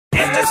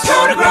Let's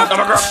go to Grumps. I'm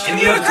a Grump.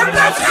 And you're a Grump.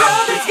 Let's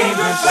go. This game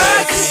Grumps.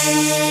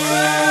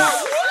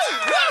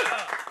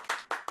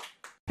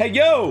 Hey,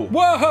 yo!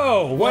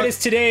 Whoa! What is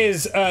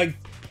today's,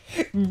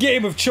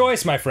 game of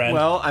choice, my friend?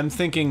 Well, I'm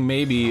thinking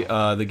maybe,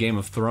 the Game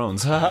of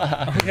Thrones.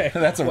 Okay.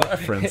 That's a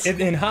reference.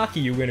 In hockey,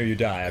 you win or you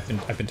die. I've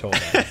been told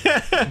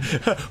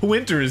that.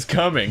 Winter is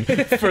coming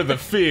for the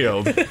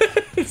field.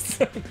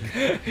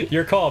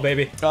 Your call,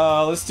 baby.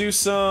 Let's do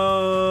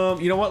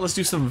some... You know what? Let's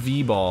do some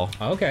V-ball.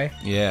 Okay.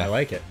 Yeah. I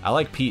like it. I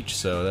like Peach,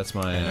 so that's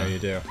my... I know you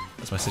do.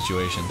 That's my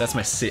situation. That's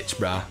my sitch,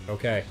 brah.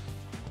 Okay.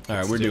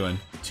 Alright, we're doing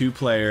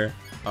two-player,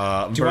 Do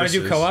you want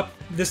to do co-op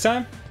this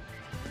time?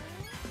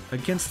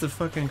 Against the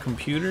fucking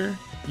computer?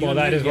 Well,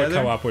 that is what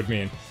co-op would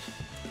mean.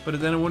 But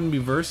then it wouldn't be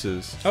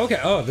versus. Okay,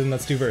 oh, then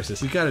let's do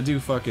versus. We gotta do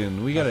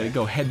fucking... We gotta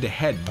go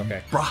head-to-head.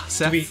 Okay. Brah,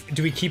 Seth.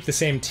 Do we keep the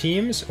same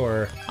teams,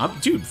 or...?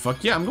 Dude,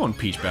 fuck yeah, I'm going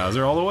Peach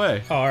Bowser all the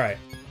way. Oh, alright.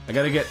 I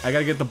gotta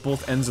get the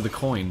both ends of the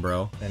coin,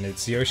 bro. And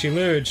it's Yoshi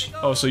Luge.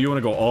 Oh, so you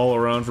wanna go all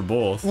around for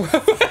both?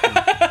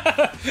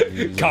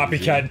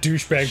 Copycat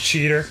douchebag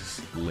cheater.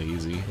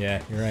 Lazy.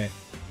 Yeah, you're right.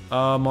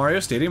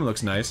 Mario Stadium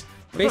looks nice.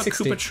 Basic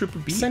Koopa stage.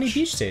 Troopa Beach? Sunny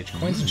beach stage.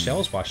 Coins and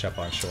shells wash up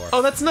on shore.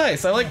 Oh, that's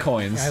nice. I like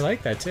coins. I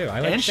like that too.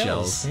 I like And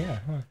shells. shells. Yeah.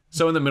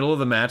 So in the middle of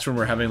the match when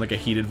we're having like a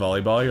heated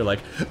volleyball, you're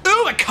like,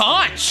 ooh, a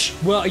conch!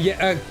 Well,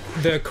 yeah,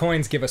 the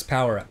coins give us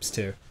power-ups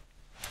too.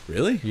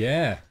 Really?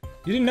 Yeah.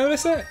 You didn't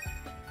notice that?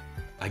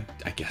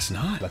 I guess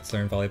not. Let's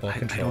learn volleyball I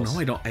controls.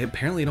 don't know. I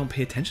apparently don't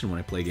pay attention when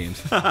I play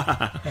games.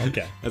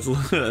 Okay. That's a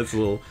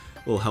little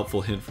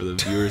helpful hint for the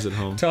viewers at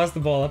home. Toss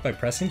the ball up by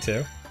pressing 2.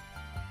 Okay.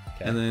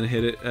 And then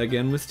hit it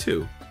again with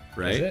 2,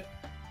 right? Is it?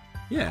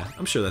 Yeah,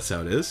 I'm sure that's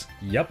how it is.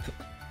 Yep.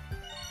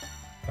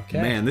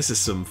 Okay. Man, this is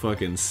some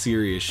fucking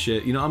serious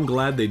shit. You know, I'm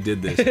glad they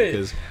did this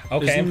because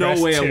Okay, there's no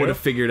press way I 2. would have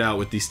figured out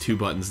with these 2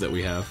 buttons that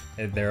we have.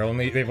 They've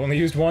only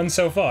used 1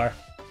 so far.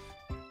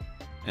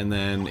 And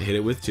then hit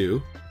it with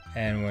 2.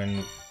 And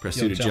when Press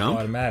you'll 2 to jump.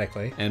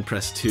 automatically. And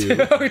press 2.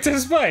 Oh, it's a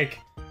spike!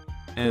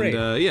 And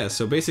Great. yeah,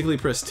 so basically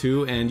press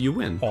 2 and you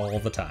win. All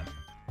the time.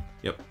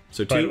 Yep.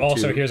 So 2. But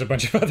also 2. here's a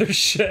bunch of other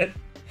shit.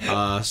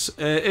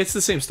 It's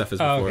the same stuff as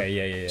before. Oh,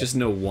 okay, yeah. Just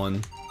no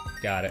 1.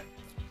 Got it.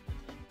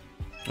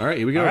 All right,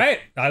 here we go. All right,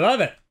 I love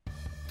it.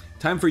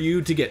 Time for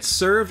you to get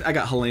served. I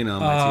got Helena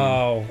on my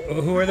team.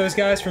 Oh, who are those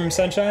guys from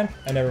Sunshine?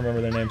 I never remember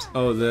their names.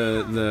 Oh,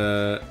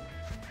 the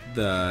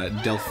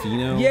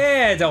Delfino.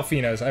 Yeah,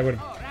 Delfinos. I would.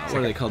 What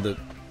are they called? The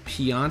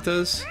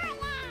Piantas?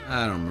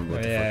 I don't remember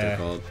what the fuck they're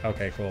called.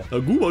 Okay, cool.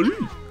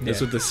 That's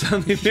Yeah. what the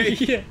sound they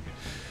make. Yeah.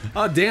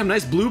 Oh, damn,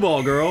 nice blue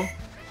ball, girl.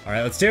 All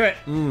right, let's do it.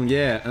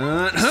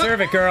 Yeah.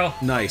 Serve it, girl.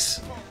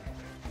 Nice.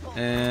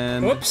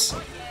 And... Whoops.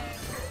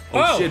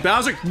 Oh, shit,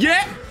 Bowser.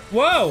 Yeah!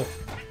 Whoa.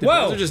 Did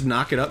Whoa. Bowser just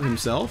knock it up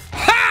himself?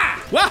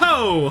 Ha!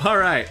 Whoa! All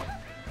right.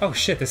 Oh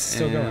shit, this is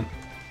still going.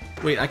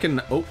 Wait, I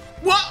can... Oh.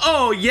 Whoa!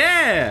 Oh,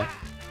 yeah!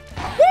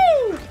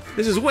 Woo!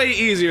 This is way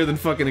easier than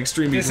fucking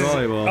Extreme Beach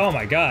Volleyball. Oh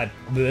my god.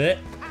 Bleh.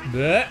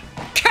 Bleh.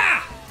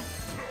 Ka!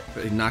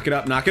 Knock it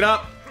up, knock it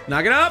up!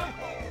 Knock it up!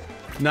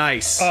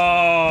 Nice.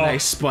 Oh.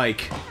 Nice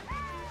spike.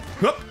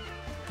 Hup.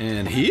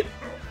 And heat.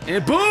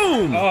 And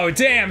boom! Oh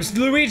damn,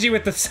 Luigi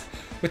with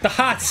the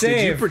hot save.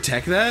 Did you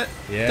protect that?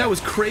 Yeah. That was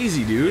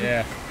crazy, dude.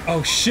 Yeah.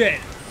 Oh shit.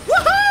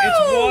 Woohoo!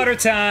 It's water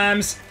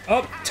times.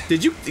 Oh.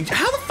 Did you?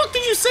 How the fuck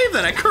did you save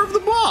that? I curved the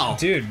ball.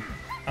 Dude,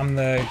 I'm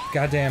the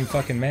goddamn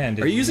fucking man,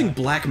 dude. Are you using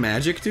black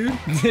magic, dude?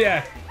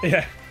 Yeah. Oh,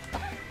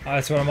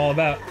 that's what I'm all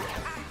about.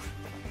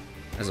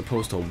 As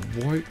opposed to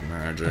white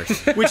magic,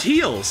 which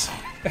heals.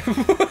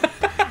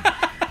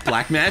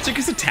 Black magic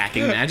is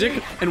attacking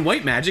magic, and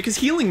white magic is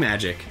healing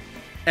magic.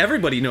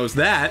 Everybody knows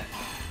that.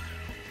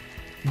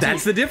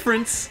 That's the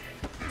difference.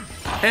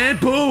 And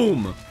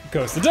boom!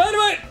 Goes the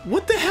dynamite!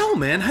 What the hell,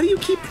 man? How do you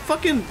keep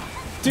fucking...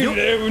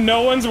 Dude,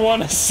 no one's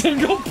won a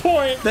single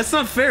point! That's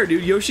not fair,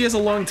 dude. Yoshi has a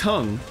long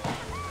tongue.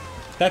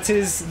 That's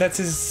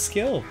his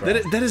skill, bro.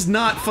 That is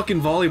not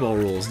fucking volleyball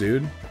rules,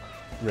 dude.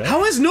 Really?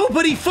 How is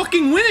nobody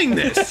fucking winning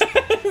this?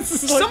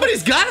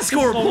 Somebody's gotta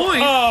score a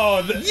point!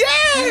 Oh,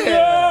 Yeah!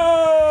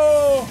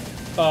 no!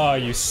 Oh,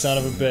 you son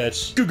of a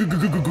bitch.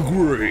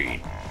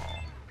 Great.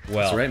 Well,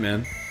 That's right,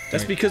 man.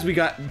 That's because we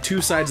got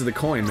 2 sides of the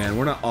coin, man.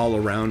 We're not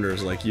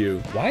all-arounders like you.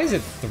 why is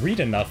it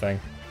 3-0?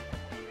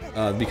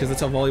 Because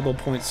that's how volleyball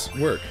points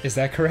work. Is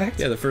that correct?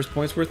 Yeah, the first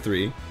point's worth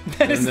 3.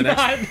 that and is the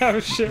not. No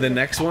shit. The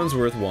next one's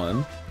worth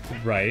 1.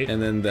 Right.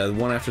 And then the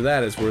one after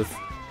that is worth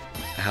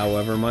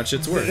however much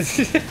it's worth.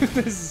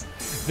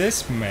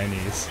 this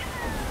many's.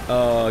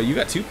 You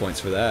got 2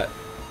 points for that.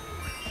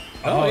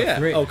 Oh, yeah.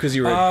 3. Oh, because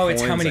you were at Oh,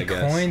 coins, it's how many I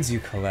guess. coins you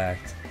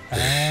collect.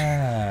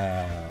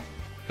 Ah.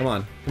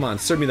 Come on,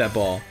 serve me that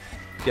ball.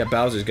 Yeah,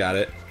 Bowser's got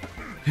it.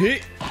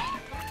 Hit.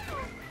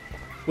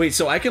 Wait,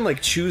 so I can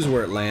like choose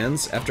where it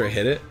lands after I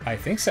hit it? I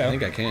think so. I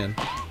think I can.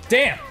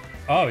 Damn.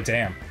 Oh,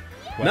 damn.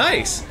 Well,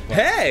 Nice.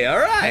 Hey, all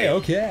right. Hey,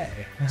 okay.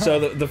 So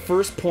the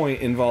first point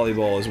in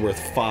volleyball is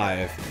worth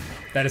 5.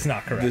 That is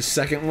not correct. The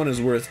second one is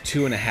worth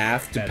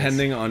 2.5,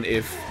 depending on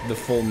if the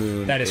full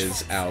moon that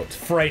is out.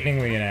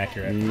 frighteningly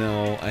inaccurate.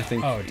 No, I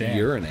think Oh, damn.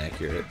 you're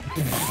inaccurate.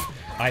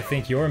 I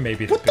think you're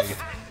maybe the biggest.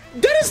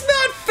 That is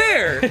not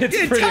fair!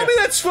 Tell me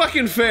that's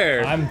fucking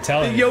fair! I'm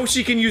telling you.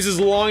 Yoshi can use his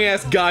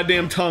long-ass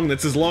goddamn tongue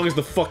that's as long as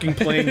the fucking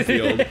playing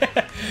field.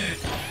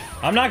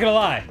 I'm not gonna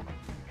lie.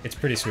 It's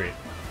pretty sweet.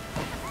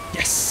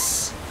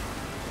 Yes!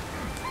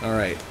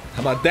 Alright,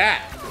 how about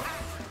that?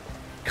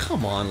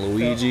 Come on,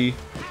 Luigi.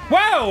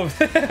 Whoa!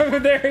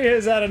 There he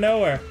is out of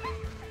nowhere.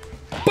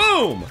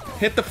 Boom!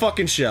 Hit the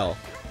fucking shell.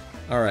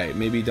 Alright,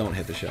 maybe don't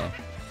hit the shell.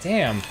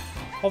 Damn.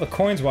 All the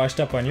coins washed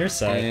up on your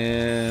side.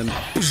 And...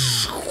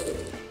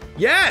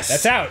 Yes!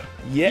 That's out.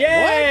 Yeah.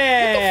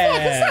 Yeah! What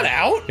the fuck? That's not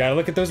out! Gotta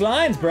look at those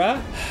lines,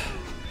 bruh.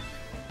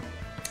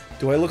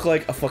 Do I look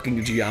like a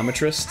fucking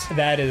geometrist?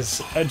 That is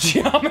a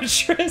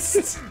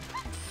geometrist.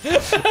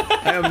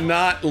 I am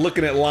not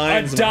looking at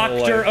lines. A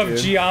doctor life, of dude.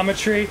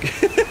 geometry.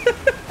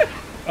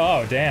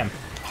 Oh, damn.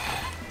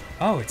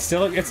 Oh, it's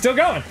still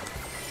going.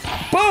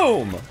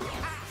 Boom!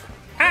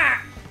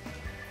 Ah!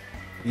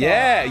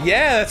 Yeah,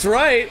 yeah, that's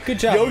right. Good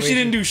job, Yoshi Luigi.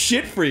 didn't do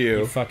shit for You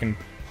you. fucking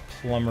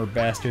plumber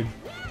bastard.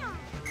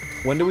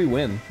 When do we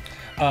win?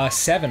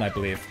 7, I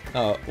believe.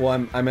 Oh,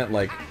 well, I meant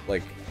like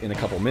in a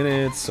couple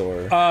minutes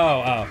or.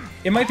 Oh.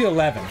 It might be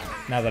 11,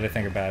 now that I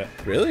think about it.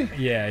 Really?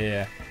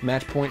 Yeah.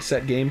 Match point,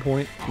 set game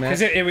point. Match.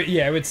 Because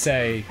it would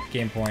say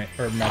game point,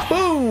 or match.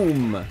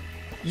 Boom!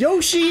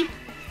 Yoshi,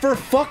 for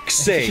fuck's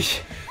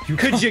sake,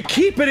 could you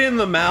keep it in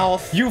the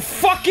mouth? You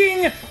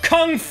fucking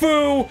kung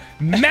fu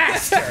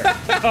master!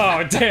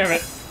 Oh, damn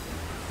it.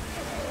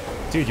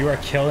 Dude, you are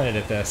killing it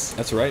at this.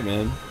 That's right,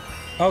 man.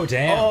 Oh,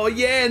 damn. Oh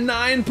yeah,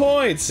 9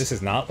 points. This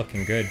is not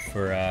looking good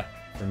for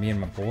me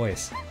and my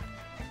boys.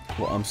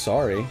 Well, I'm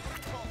sorry.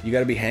 You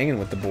gotta be hanging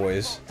with the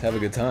boys to have a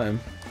good time.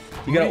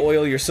 You gotta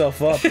oil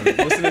yourself up and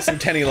listen to some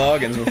Kenny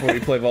Loggins before you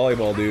play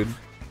volleyball, dude.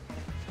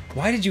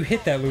 Why did you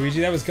hit that,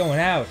 Luigi? That was going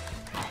out.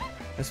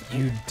 That's,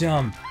 You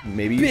dumb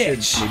maybe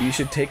bitch. you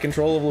should take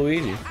control of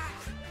Luigi.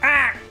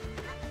 Ah!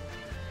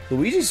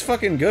 Luigi's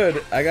fucking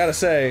good, I gotta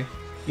say.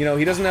 You know,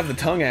 he doesn't have the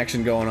tongue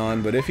action going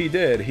on, but if he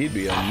did, he'd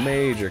be a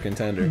major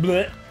contender.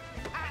 Blech.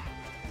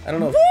 I don't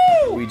know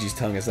if Luigi's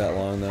tongue is that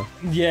long, though.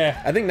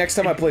 Yeah. I think next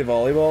time I play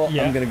volleyball,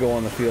 Yeah. I'm gonna go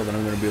on the field and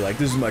I'm gonna be like,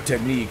 this is my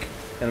technique.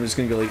 And I'm just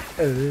gonna go like,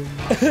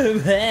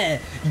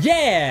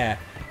 Yeah!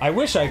 I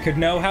wish I could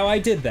know how I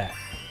did that.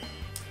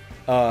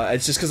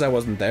 It's just because I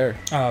wasn't there.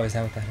 Oh, is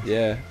that what that is?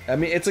 Yeah. I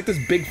mean, it's like this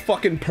big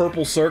fucking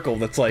purple circle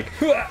that's like,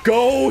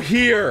 go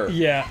here!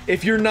 Yeah.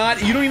 If you're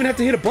not, you don't even have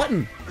to hit a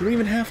button. You don't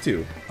even have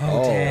to.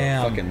 Oh,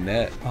 damn. Fucking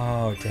net.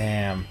 Oh,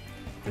 damn.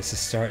 This is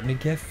starting to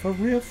get for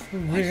real, for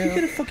Why do you get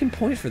real. a fucking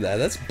point for that?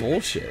 That's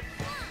bullshit.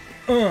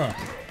 Why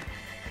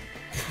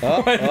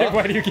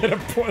Oh, do you get a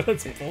point?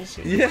 That's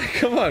bullshit. yeah,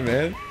 come on,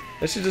 man.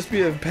 That should just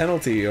be a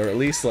penalty, or at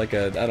least like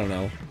a, I don't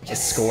know, a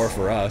score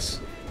for us.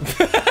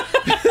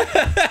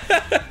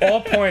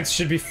 All points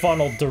should be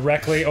funneled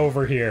directly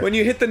over here. When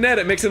you hit the net,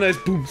 it makes a nice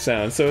boom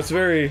sound, so it's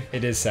very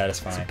It is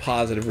satisfying.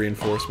 positive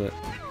reinforcement.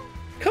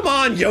 Come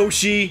on,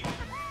 Yoshi!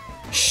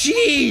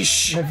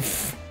 Sheesh!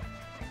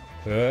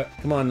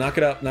 Come on, knock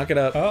it up, knock it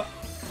up. Oh.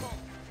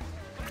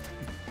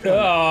 Oh,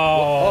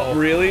 Oh.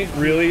 really?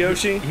 Really,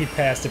 Yoshi? He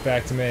passed it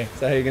back to me. Is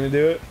that how you're gonna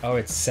do it? Oh,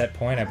 it's set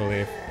point, I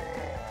believe.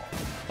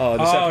 Oh,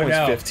 the set Oh, point's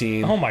no.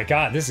 15. Oh my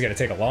god, this is gonna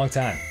take a long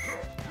time.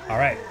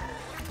 Alright.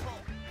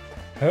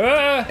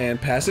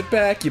 And pass it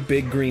back, you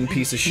big green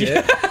piece of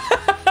shit.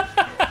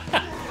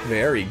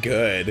 Very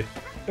good.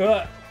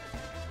 What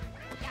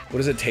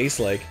does it taste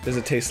like? Does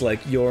it taste like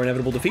your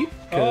inevitable defeat?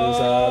 Because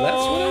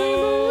that's what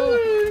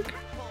I like.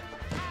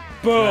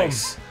 Boom!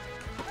 Nice.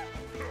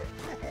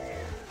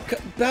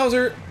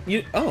 Bowser,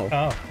 you. Oh.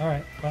 Oh,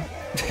 alright. Well.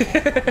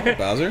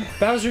 Bowser?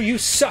 Bowser, you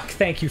suck.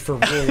 Thank you for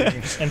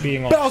ruling and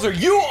being on. Bowser,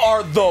 you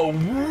are the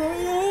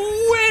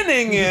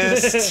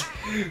winningest!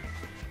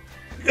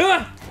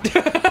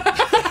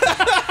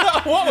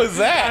 What was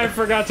I that?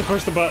 forgot to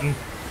push the button.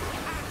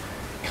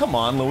 Come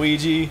on,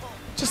 Luigi.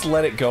 Just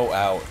let it go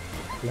out.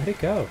 Let it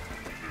go.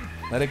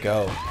 Let it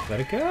go. Let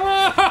it go.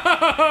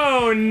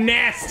 Oh,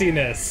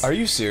 nastiness. Are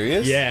you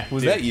serious? Yeah.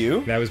 Was dude. that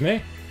you? That was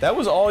me. That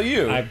was all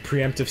you. I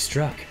preemptive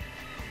struck.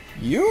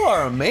 You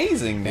are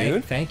amazing,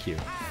 dude. Thank you.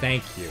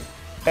 Thank you.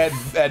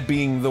 At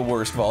being the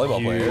worst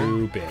volleyball player.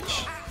 You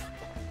bitch.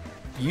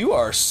 You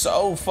are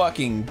so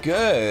fucking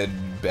good,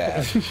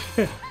 Bad.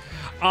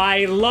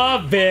 I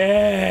love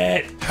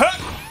it.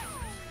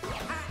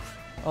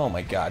 Oh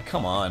my god,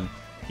 come on.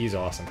 He's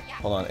awesome.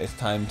 Hold on, it's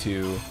time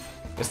to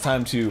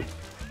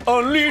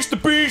unleash the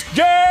beast,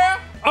 yeah!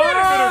 Oh my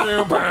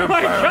god,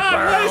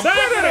 what is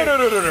happening?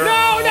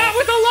 No, not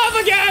with the love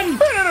again!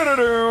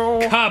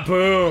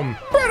 Kaboom!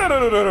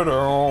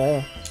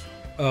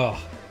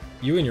 Oh,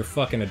 you and your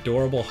fucking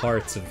adorable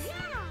hearts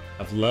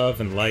of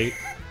love and light.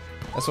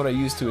 That's what I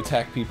use to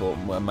attack people,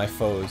 my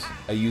foes.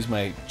 I use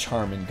my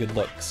charm and good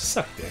looks.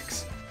 Suck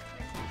dicks.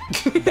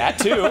 That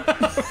too.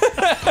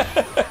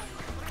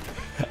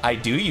 I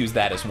do use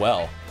that as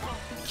well,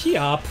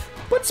 Kiop.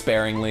 but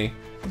sparingly.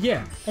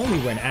 Yeah, only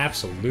when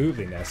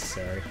absolutely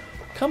necessary.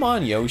 Come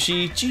on,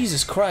 Yoshi.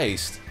 Jesus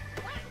Christ.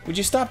 Would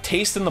you stop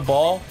tasting the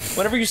ball?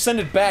 Whenever you send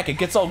it back, it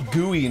gets all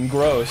gooey and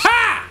gross.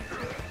 Ha!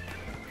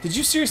 Did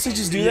you seriously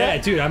just do Yeah,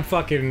 that? dude, I'm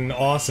fucking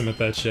awesome at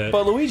that shit.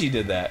 But Luigi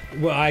did that.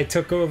 Well, I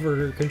took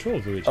over control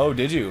of Luigi. Oh,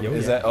 did you?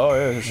 Is that? Oh,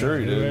 yeah, sure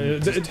you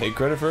did. Just take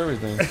credit for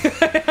everything.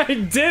 I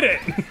did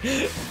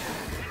it!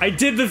 I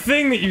did the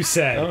thing that you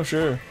said! Oh,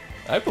 sure.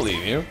 I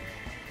believe you.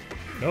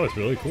 No, it's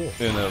really cool.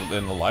 In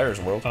the liar's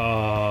world.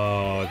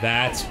 Oh,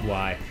 that's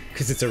why.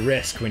 Because it's a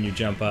risk when you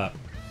jump up.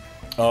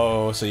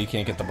 Oh, so you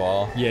can't get the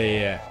ball?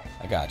 Yeah.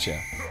 I gotcha.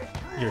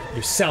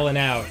 You're selling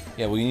out.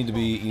 Yeah, well, you need to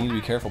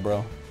be careful,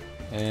 bro.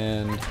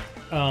 And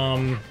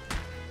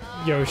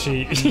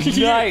Yoshi.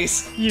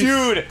 nice,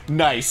 dude.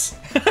 Nice.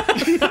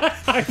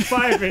 High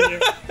fiving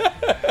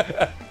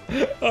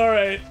you. All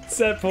right,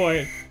 set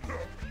point.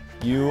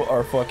 You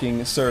are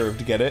fucking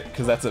served. Get it?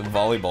 Because that's a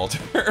volleyball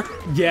term.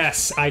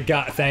 Yes, I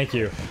got. Thank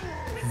you.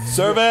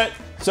 Serve it.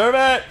 Serve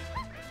it.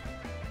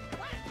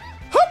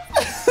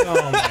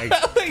 Oh my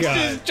Like, god.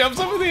 just jumps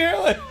up in the air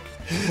like,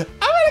 I'm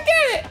gonna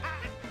get it.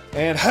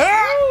 And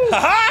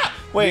ha!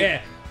 Wait.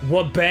 Yeah.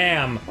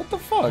 Wabam. What the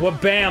fuck?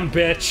 Wabam,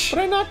 bitch. But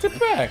I knocked it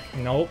back.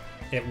 Nope.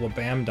 It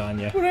wabammed on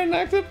you. But I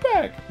knocked it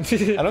back.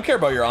 I don't care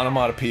about your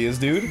onomatopoeias,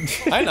 dude.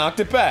 I knocked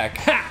it back.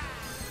 Ha!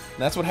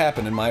 That's what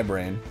happened in my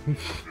brain.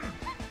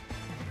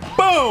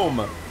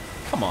 Boom!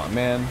 Come on,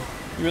 man.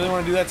 You really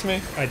want to do that to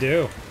me? I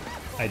do.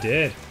 I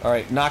did. All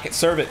right, knock it.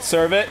 Serve it.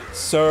 Serve it.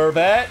 Serve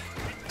it.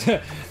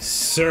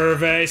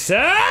 Survey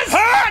says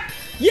hurt!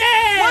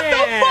 Yeah! What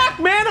the fuck,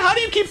 man? How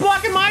do you keep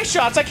blocking my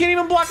shots? I can't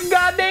even block a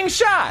goddamn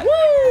shot.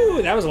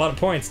 Woo! That was a lot of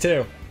points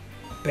too.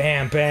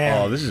 Bam,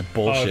 bam. Oh, this is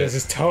bullshit. Oh, this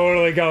is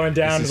totally going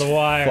down to the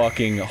wire.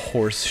 Fucking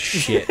horse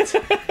shit.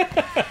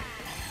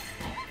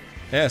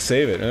 Yeah,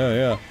 save it. Oh,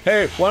 yeah.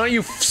 Hey, why don't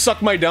you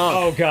suck my donk?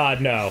 Oh god,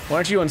 no. Why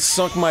don't you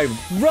unsunk my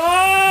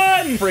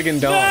Run! friggin'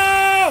 donk?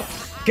 No!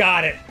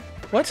 Got it.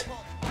 What?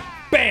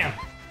 Bam!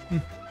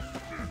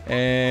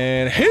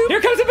 And who?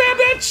 Here comes a bam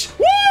bitch!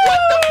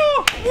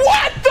 Woo!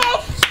 What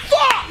the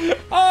fuck?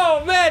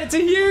 Oh man, it's a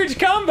huge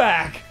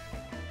comeback.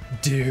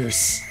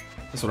 Deuce.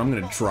 That's what I'm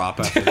gonna drop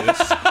after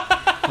this.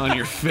 On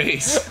your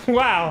face.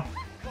 Wow.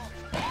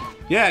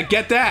 Yeah,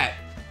 get that.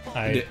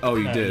 Oh,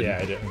 you did. Yeah,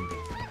 I did.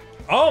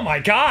 Oh my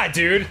god,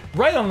 dude!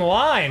 Right on the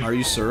line. Are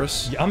you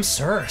Cirrus? I'm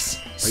Cirrus.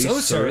 Are you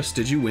Cirrus?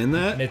 Did you win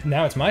that?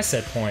 Now it's my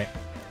set point.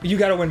 You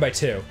gotta win by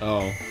 2.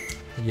 Oh.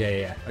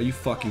 Yeah. Are you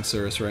fucking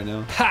Cirrus right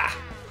now? Ha!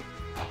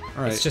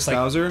 All right, It's just like-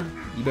 Bowser,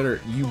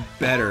 you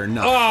better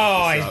not. Oh,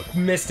 fuck this I up.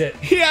 missed it.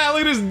 Yeah,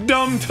 look at his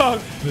dumb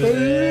tongue.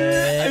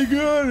 I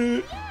got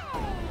it.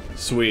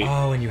 Sweet.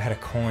 Oh, and you had a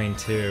coin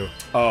too.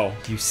 Oh.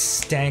 You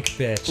stank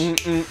bitch.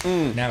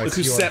 Now Look it's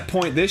whose yours. set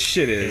point this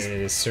shit is. It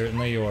is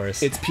certainly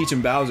yours. It's Peach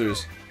and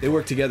Bowser's. They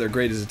work together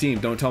great as a team.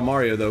 Don't tell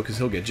Mario though, because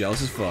he'll get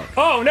jealous as fuck.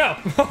 Oh no!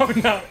 Oh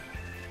no!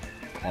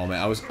 Oh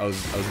man, I was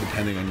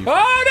depending on you.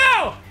 Oh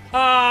no!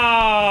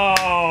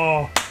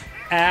 Oh,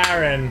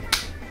 Aaron.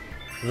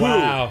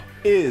 Wow.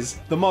 Who is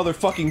the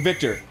motherfucking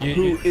victor?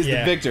 Who is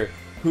the victor?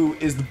 Who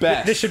is the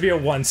best? This should be a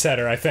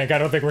one-setter, I think. I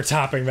don't think we're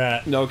topping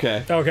that.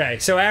 Okay. Okay,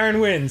 so Aaron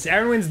wins.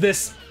 Aaron wins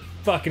this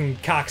fucking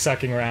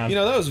cocksucking round. You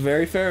know, that was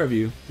very fair of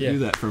you to Yeah. do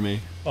that for me.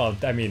 Well,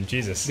 I mean,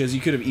 Jesus. Because you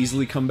could have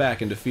easily come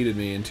back and defeated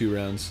me in 2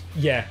 rounds.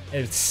 Yeah,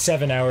 it's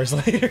 7 hours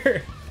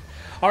later.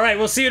 Alright,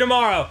 we'll see you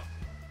tomorrow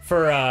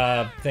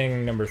for,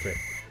 thing number 3.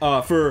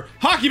 For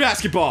hockey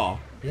basketball!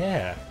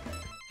 Yeah.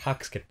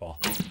 Hocksketball.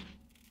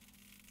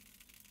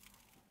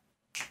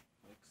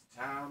 Next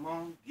time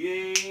on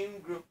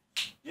GameGrumps.